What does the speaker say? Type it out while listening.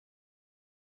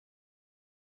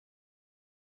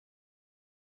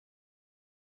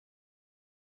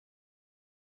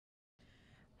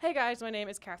Hey guys, my name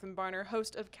is Katherine Barner,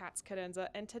 host of Cadenza,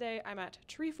 and today I'm at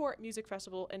Treefort Music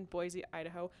Festival in Boise,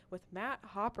 Idaho with Matt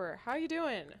Hopper. How you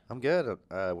doing? I'm good.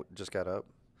 Just got up,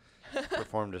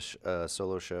 performed a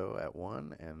solo show at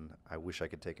 1, and I wish I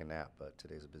could take a nap, but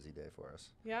today's a busy day for us.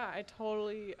 Yeah, I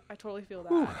totally feel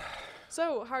that.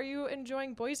 So, how are you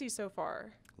enjoying Boise so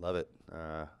far? Love it.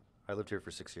 I lived here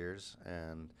for 6 years,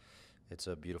 and it's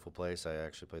a beautiful place. I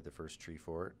actually played the first Tree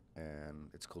Fort, and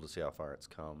it's cool to see how far it's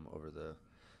come over the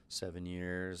 7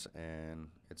 years, and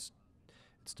it's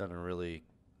done a really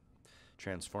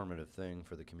transformative thing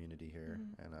for the community here,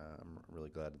 and I'm really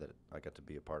glad that I got to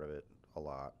be a part of it a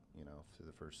lot, through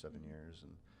the first 7 years,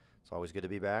 and it's always good to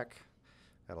be back.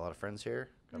 Got a lot of friends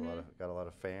here, got a lot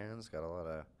of fans, got a lot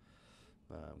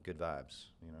of good vibes.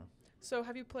 So,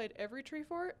 have you played every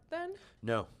Treefort then?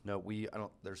 No, I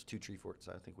don't. There's 2 Tree Forts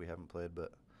I think we haven't played,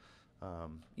 but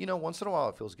once in a while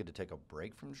it feels good to take a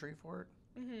break from Tree Fort,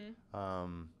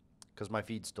 because my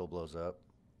feed still blows up,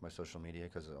 my social media,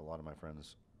 because a lot of my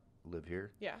friends live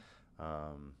here. Yeah.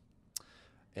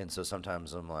 And so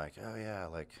sometimes I'm like, oh yeah,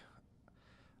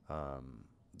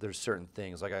 there's certain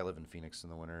things, like I live in Phoenix in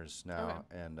the winters now,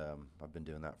 and I've been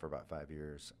doing that for about 5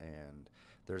 years, and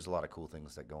there's a lot of cool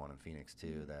things that go on in Phoenix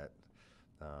too that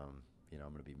I'm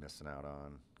going to be missing out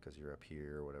on because you're up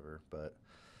here or whatever. But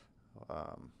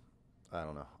I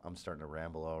don't know. I'm starting to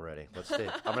ramble already. I'm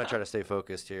going to try to stay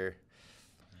focused here.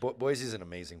 Boise's an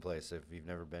amazing place. If you've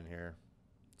never been here,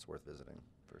 it's worth visiting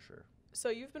for sure. So,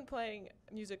 you've been playing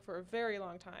music for a very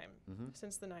long time,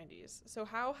 since the 90s. So,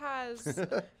 how has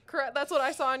correct? That's what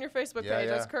I saw on your Facebook page.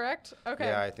 That's correct? Okay.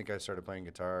 Yeah, I think I started playing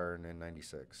guitar in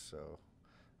 '96. So,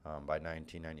 by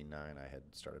 1999, I had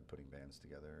started putting bands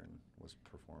together and was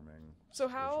performing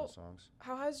original songs.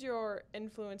 How has your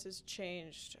influences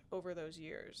changed over those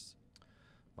years?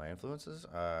 My influences?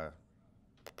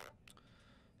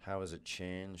 How has it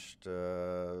changed?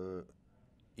 I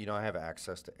have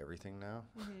access to everything now.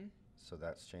 So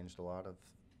that's changed a lot of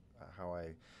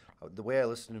the way I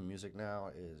listen to music now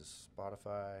is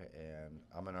Spotify, and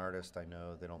I'm an artist. I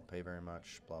know they don't pay very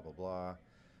much, blah, blah, blah,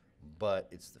 but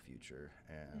it's the future,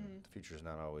 and the future is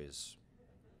not always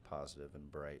positive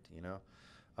and bright.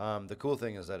 The cool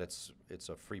thing is that it's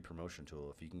a free promotion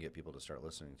tool. If you can get people to start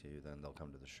listening to you, then they'll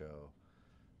come to the show,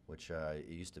 which it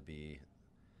used to be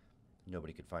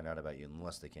nobody could find out about you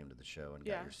unless they came to the show and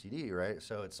got your CD, right?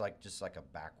 So it's just like a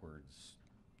backwards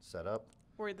setup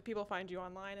where the people find you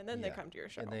online and then they come to your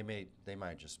show. And they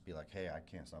might just be like, hey, I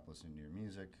can't stop listening to your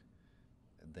music.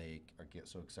 They get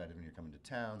so excited when you're coming to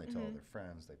town. They tell all their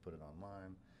friends. They put it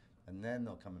online, and then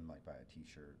they'll come and buy a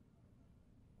T-shirt,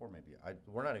 or maybe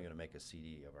we're not even going to make a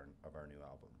CD of our new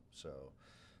album. So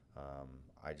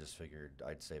I just figured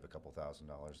I'd save a couple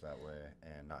 $1,000s that way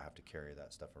and not have to carry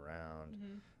that stuff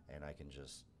around, and I can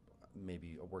just.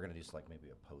 Maybe we're gonna do maybe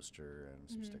a poster and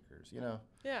some stickers,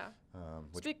 Yeah.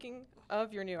 Speaking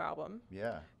of your new album,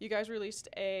 you guys released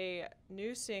a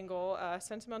new single,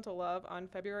 "Sentimental Love," on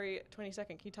February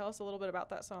 22nd. Can you tell us a little bit about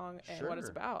that song and what it's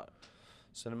about?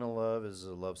 Sentimental Love is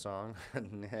a love song.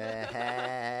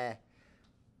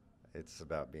 It's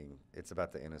about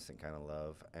the innocent kind of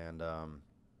love, and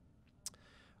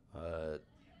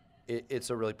it's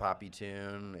a really poppy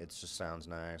tune. It just sounds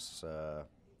nice.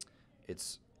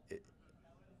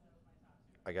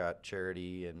 I got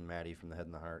Charity and Maddie from The Head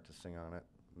and the Heart to sing on it.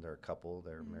 They're a couple.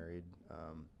 They're married.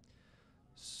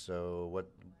 So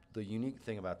what the unique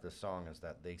thing about this song is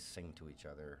that they sing to each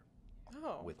other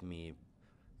with me.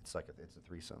 It's it's a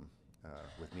threesome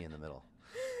with me in the middle.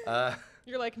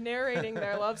 You're like narrating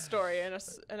their love story in a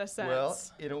sense. Well,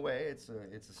 in a way, it's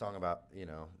a song about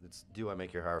it's do I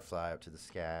make your heart fly up to the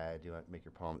sky? Do I make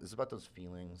your palm? It's about those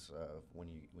feelings of when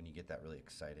you get that really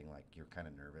exciting, like you're kind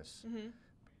of nervous.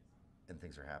 And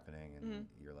things are happening, and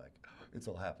you're like, it's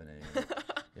all happening.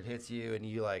 It hits you, and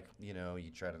you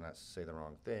you try to not say the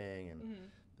wrong thing, and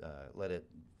let it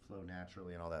flow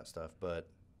naturally and all that stuff. But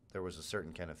there was a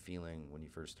certain kind of feeling when you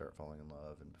first start falling in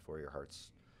love, and before your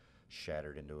heart's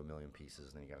shattered into a million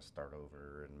pieces, and then you got to start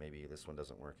over, and maybe this one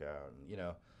doesn't work out,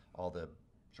 and all the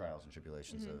trials and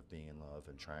tribulations of being in love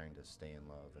and trying to stay in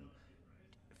love and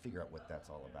figure out what that's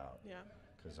all about. Yeah.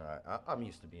 Because I'm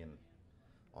used to being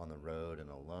on the road and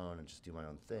alone and just do my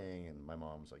own thing, and my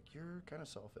mom's like, you're kind of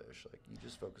selfish, like you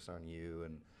just focus on you,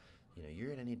 and you're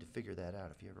gonna need to figure that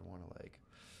out if you ever want to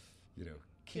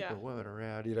keep a woman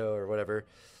around, or whatever.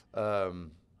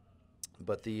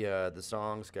 But the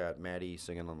song's got Maddie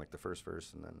singing on the first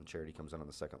verse, and then Charity comes in on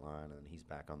the second line, and then he's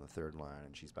back on the third line,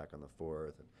 and she's back on the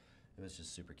fourth, and it was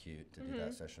just super cute to do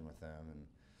that session with them,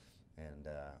 and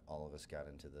all of us got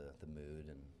into the mood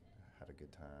and had a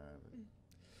good time.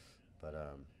 But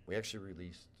we actually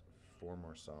released 4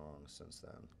 more songs since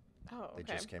then. Oh, okay.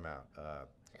 They just came out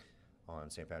on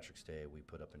St. Patrick's Day. We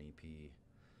put up an EP,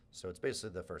 so it's basically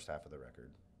the first half of the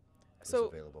record. It's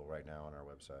available right now on our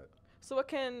website. So what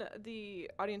can the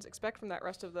audience expect from that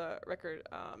rest of the record,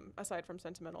 aside from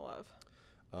Sentimental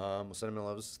Love? Sentimental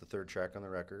Love is the 3rd track on the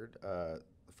record. The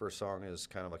first song is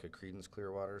kind of like a Creedence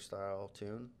Clearwater style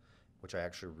tune, which I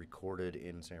actually recorded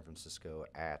in San Francisco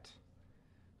at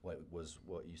what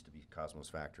used to be Cosmos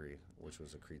Factory, which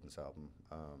was a Creedence album.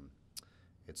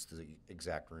 It's the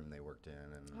exact room they worked in,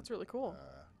 and that's really cool.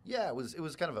 Yeah, it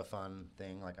was kind of a fun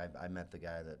thing. Like I met the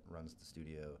guy that runs the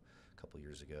studio a couple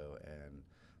years ago, and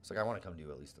it's like I want to come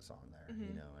do at least a song there,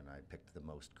 you know. And I picked the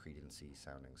most Creedence-y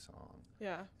sounding song.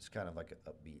 Yeah, it's kind of like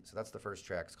upbeat. So that's the first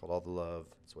track. It's called All the Love.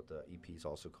 It's what the EP is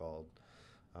also called.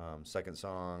 Second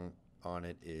song on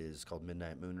it is called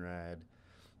Midnight Moonride.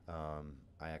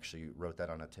 I actually wrote that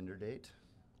on a Tinder date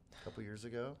a couple years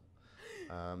ago.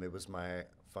 It was my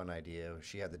fun idea.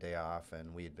 She had the day off,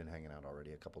 and we had been hanging out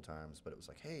already a couple times, but it was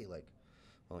like, hey, like,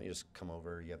 why don't you just come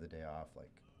over? You have the day off.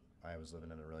 Like, I was living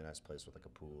in a really nice place with like a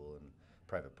pool and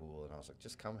private pool, and I was like,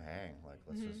 just come hang. Like,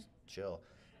 let's just chill.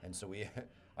 And so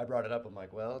I brought it up. I'm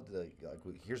like, well,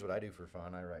 here's what I do for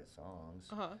fun. I write songs.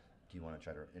 Do you want to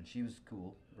try to? And she was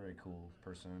cool, very cool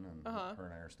person, and her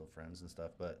and I are still friends and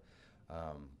stuff. But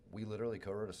we literally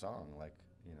co-wrote a song. Like,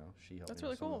 you know, she helped me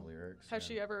with some of the lyrics. Has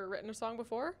she ever written a song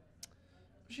before?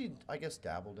 She, I guess,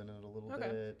 dabbled in it a little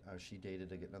bit. She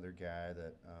dated another guy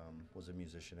that was a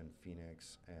musician in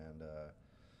Phoenix, and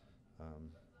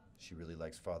she really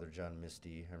likes Father John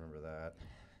Misty. I remember that.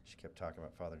 She kept talking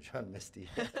about Father John Misty.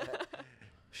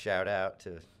 Shout out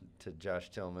to Josh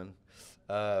Tillman.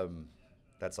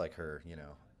 That's like her, you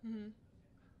know,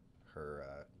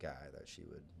 her guy that she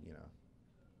would, you know,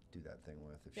 do that thing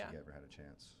with if she ever had a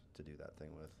chance to do that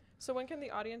thing with. So when can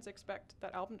the audience expect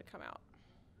that album to come out?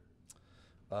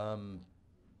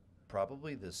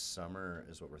 Probably this summer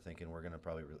is what we're thinking. We're gonna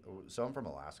probably. So I'm from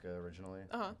Alaska originally.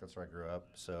 That's where I grew up.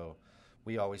 So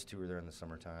we always tour there in the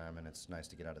summertime, and it's nice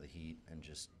to get out of the heat and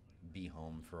just be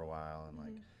home for a while and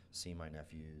like see my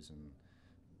nephews. And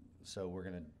so we're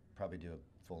gonna probably do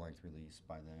a full-length release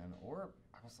by then. Or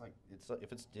I was like,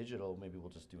 if it's digital, maybe we'll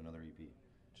just do another EP.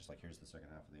 Just like here's the second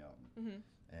half of the album,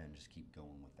 and just keep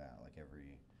going with that. Like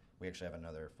we actually have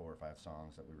another 4 or 5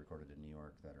 songs that we recorded in New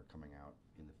York that are coming out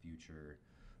in the future.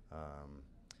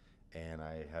 And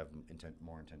I have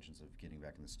more intentions of getting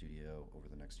back in the studio over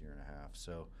the next year and a half.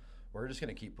 So we're just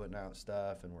going to keep putting out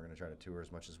stuff, and we're going to try to tour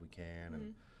as much as we can.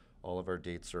 And all of our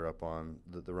dates are up on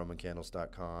the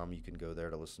romancandles.com. You can go there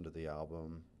to listen to the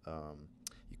album.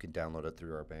 You can download it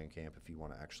through our Bandcamp if you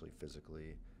want to actually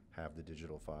physically have the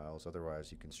digital files.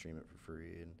 Otherwise, you can stream it for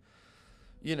free. And,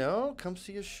 you know, come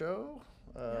see a show.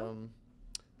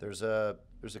 There's a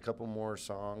couple more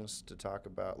songs to talk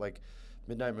about. Like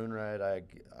Midnight Moonride,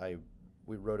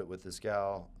 we wrote it with this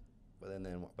gal, but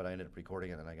I ended up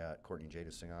recording it, and I got Courtney J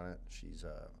to sing on it. She's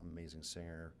an amazing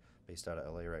singer based out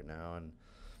of LA right now. And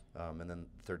then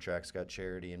the 3rd track's got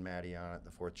Charity and Maddie on it.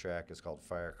 The 4th track is called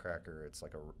Firecracker. It's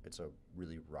a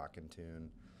really rockin'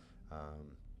 tune,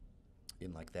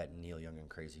 in like that Neil Young and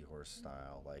Crazy Horse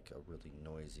style, like a really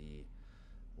noisy,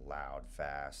 loud,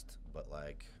 fast, but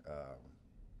like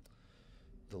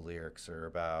the lyrics are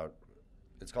about.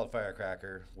 It's called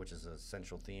Firecracker, which is a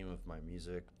central theme of my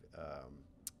music.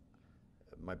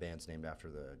 My band's named after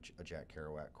a Jack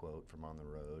Kerouac quote from On the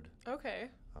Road. Okay.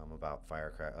 About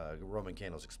Roman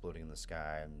candles exploding in the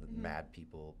sky, and mad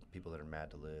people that are mad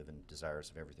to live and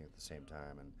desirous of everything at the same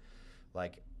time. And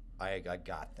like I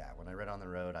got that when I read On the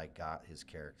Road. I got his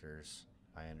characters.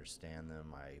 I understand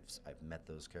them. I've met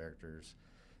those characters,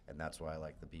 and that's why I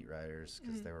like the Beat Writers,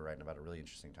 because they were writing about a really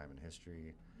interesting time in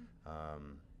history.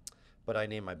 But I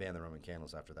named my band the Roman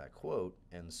Candles after that quote,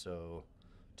 and so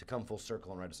to come full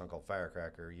circle and write a song called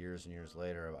Firecracker years and years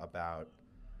later about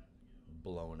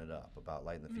blowing it up, about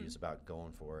lighting the fuse, about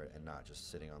going for it and not just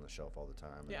sitting on the shelf all the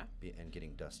time and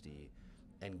getting dusty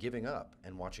and giving up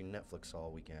and watching Netflix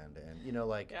all weekend. And, you know,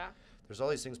 like there's all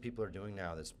these things people are doing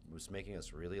now that's making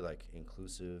us really, like,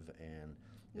 inclusive and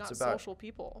not it's about social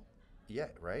people. Yeah,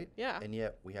 right? Yeah. And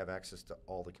yet we have access to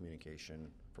all the communication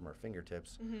from our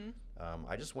fingertips.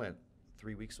 I just went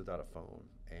 3 weeks without a phone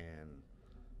and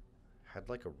had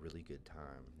like a really good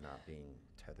time not being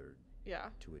tethered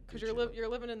to it. Because you're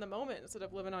living in the moment instead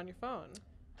of living on your phone.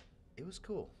 It was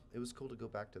cool. It was cool to go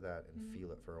back to that and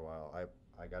feel it for a while.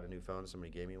 I got a new phone.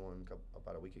 Somebody gave me one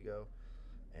about a week ago,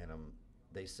 and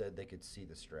they said they could see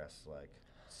the stress like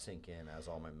sink in as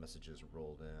all my messages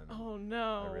rolled in. Oh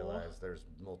no! I realized there's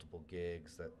multiple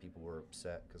gigs that people were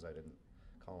upset because I didn't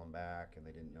call them back, and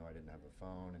they didn't know I didn't have a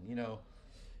phone. And,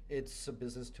 it's a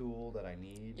business tool that I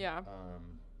need. Yeah.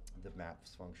 The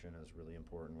maps function is really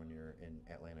important when you're in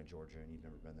Atlanta, Georgia, and you've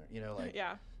never been there.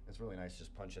 Yeah. It's really nice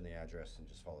just punch in the address and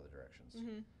just follow the directions.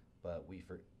 Mm-hmm. But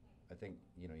I think,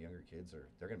 younger kids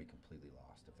they're going to be completely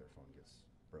lost if their phone gets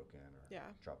broken or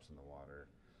drops in the water.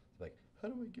 It's like, how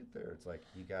do we get there? It's like,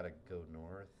 you got to go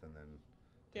north and then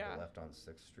take a left on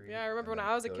 6th Street. Yeah, I remember when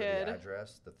I was a kid. The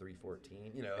address, the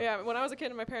 314, Yeah, when I was a kid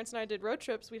and my parents and I did road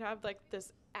trips, we'd have like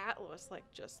this atlas, like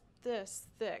just this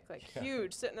thick, like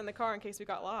huge, sitting in the car in case we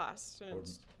got lost. And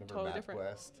it's totally different.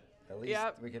 MapQuest? At least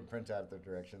we could print out the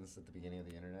directions at the beginning of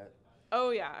the internet.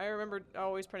 Oh, yeah. I remember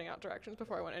always printing out directions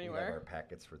before I went anywhere. We have our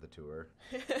packets for the tour.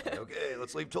 Like, okay,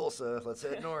 let's leave Tulsa. Let's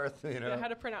head north. Yeah, I had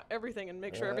to print out everything and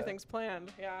make sure everything's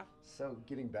planned. Yeah. So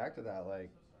getting back to that, like,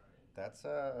 that's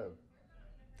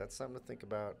something to think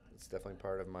about. It's definitely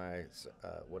part of my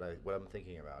what I'm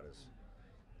thinking about is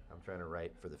I'm trying to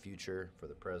write for the future, for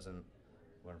the present,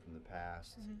 learn from the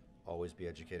past, always be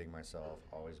educating myself,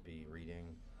 always be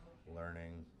reading,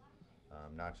 learning,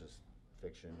 not just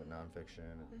fiction but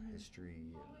nonfiction and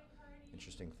history and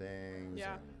interesting things.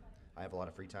 Yeah. And I have a lot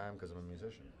of free time because I'm a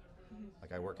musician.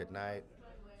 Like I work at night.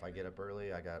 If I get up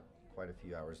early, I got quite a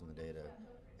few hours in the day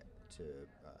to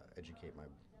educate my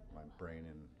brain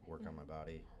and work on my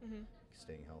body,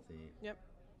 staying healthy. Yep.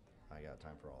 I got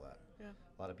time for all that. Yeah.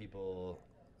 A lot of people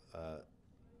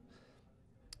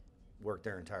work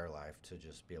their entire life to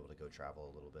just be able to go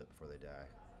travel a little bit before they die.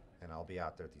 And I'll be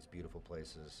out there at these beautiful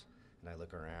places, and I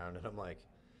look around, and I'm like,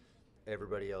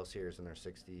 everybody else here is in their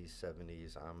 60s,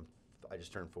 70s. I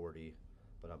just turned 40,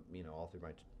 but I'm, all through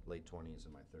my late 20s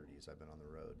and my 30s, I've been on the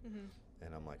road.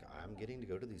 And I'm like, I'm getting to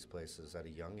go to these places at a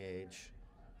young age,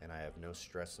 and I have no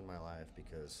stress in my life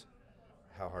because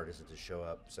how hard is it to show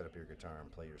up, set up your guitar,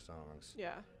 and play your songs?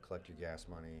 Yeah. Collect your gas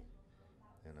money,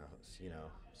 and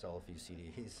sell a few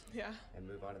CDs. Yeah. And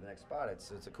move on to the next spot.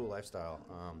 It's a cool lifestyle.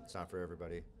 It's not for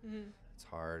everybody. It's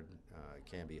hard. It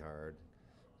can be hard.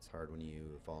 It's hard when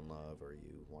you fall in love or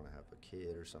you want to have a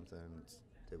kid or something.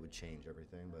 It would change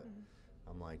everything. But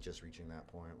I'm like just reaching that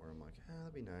point where I'm like,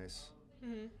 that'd be nice.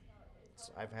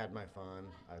 I've had my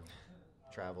fun. I've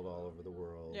traveled all over the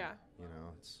world. Yeah.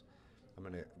 I'm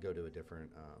gonna go to a different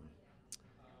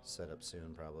setup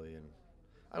soon probably, and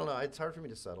I don't know. It's hard for me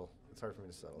to settle.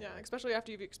 Yeah, especially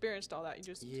after you've experienced all that, you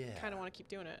just kind of want to keep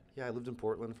doing it. Yeah, I lived in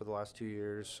Portland for the last 2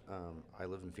 years. I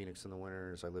live in Phoenix in the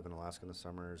winters. I live in Alaska in the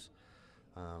summers.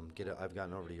 I've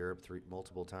gotten over to Europe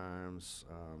multiple times.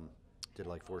 Did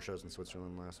like 4 shows in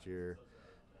Switzerland last year.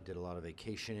 Did a lot of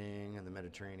vacationing in the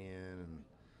Mediterranean,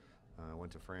 and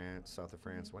went to France, south of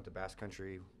France. Went to Basque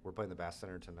Country. We're playing the Basque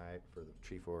Center tonight for the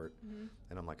Treefort,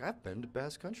 and I'm like, I've been to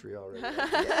Basque Country already.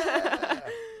 Like, yeah,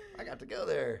 I got to go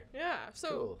there. Yeah.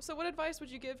 Cool. So what advice would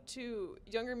you give to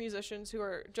younger musicians who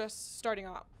are just starting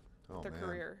out with their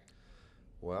career?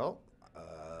 Well,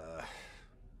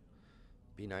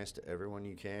 be nice to everyone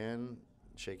you can.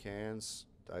 Shake hands.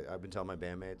 I've been telling my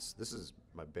bandmates, this is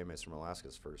my bandmates from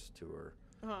Alaska's first tour,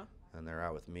 and they're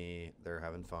out with me. They're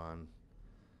having fun.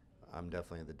 I'm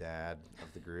definitely the dad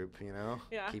of the group,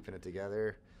 keeping it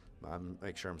together.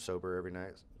 Make sure I'm sober every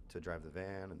night to drive the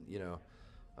van, and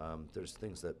there's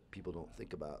things that people don't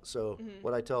think about. So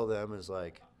what I tell them is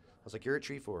I was like, you're at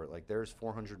Treefort. Like, there's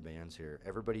 400 bands here.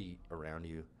 Everybody around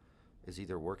you is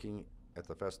either working at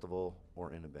the festival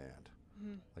or in a band.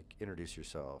 Like, introduce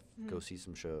yourself. Go see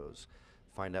some shows.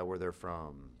 Find out where they're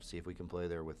from. See if we can play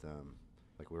there with them.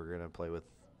 Like, we're gonna play with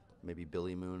maybe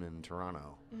Billy Moon in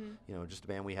Toronto. Just a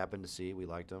band we happened to see. We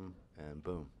liked them, and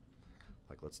boom.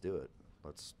 Like, let's do it.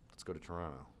 Let's go to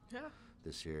Toronto. Yeah.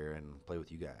 This year and play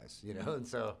with you guys, and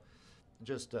so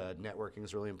just networking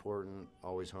is really important.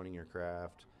 Always honing your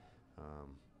craft.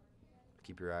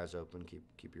 Keep your eyes open,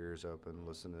 keep your ears open,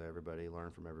 listen to everybody,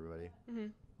 learn from everybody,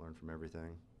 learn from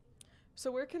everything. So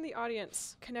where can the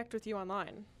audience connect with you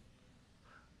online?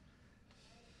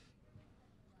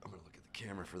 I'm gonna look at the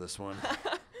camera for this one.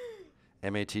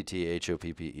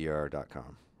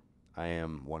 matthoppper.com. I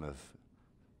am one of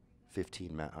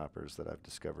 15 Matt Hoppers that I've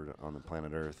discovered on the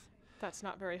planet Earth. That's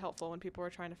not very helpful when people are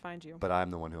trying to find you. But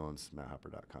I'm the one who owns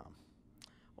matthoppper.com.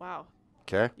 Wow.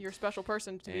 Okay. You're a special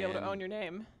person to be able to own your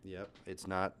name. Yep. It's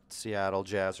not Seattle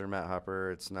Jazzer Matt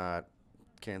Hopper. It's not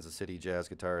Kansas City jazz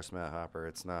guitarist Matt Hopper.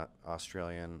 It's not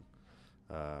Australian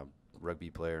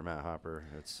rugby player Matt Hopper.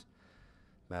 It's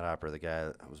Matt Hopper, the guy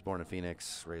that was born in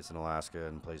Phoenix, raised in Alaska,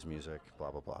 and plays music,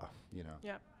 blah, blah, blah.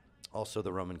 Yeah. Also,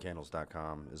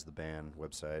 theromancandles.com is the band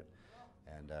website.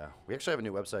 And we actually have a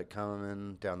new website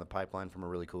coming down the pipeline from a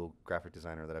really cool graphic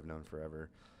designer that I've known forever.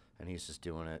 And he's just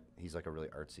doing it. He's like a really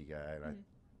artsy guy. And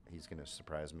he's going to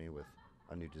surprise me with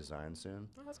a new design soon.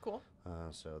 Oh, that's cool.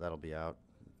 So that'll be out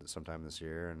sometime this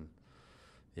year. And,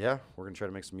 yeah, we're going to try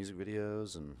to make some music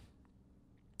videos, and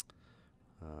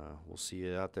we'll see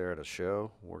you out there at a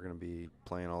show. We're going to be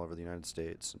playing all over the United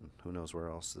States and who knows where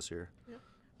else this year. Yeah.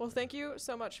 Well, thank you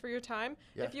so much for your time.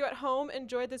 Yeah. If you at home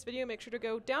enjoyed this video, make sure to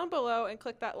go down below and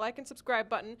click that like and subscribe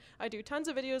button. I do tons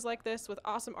of videos like this with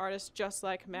awesome artists just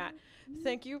like Matt.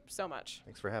 Thank you so much.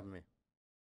 Thanks for having me.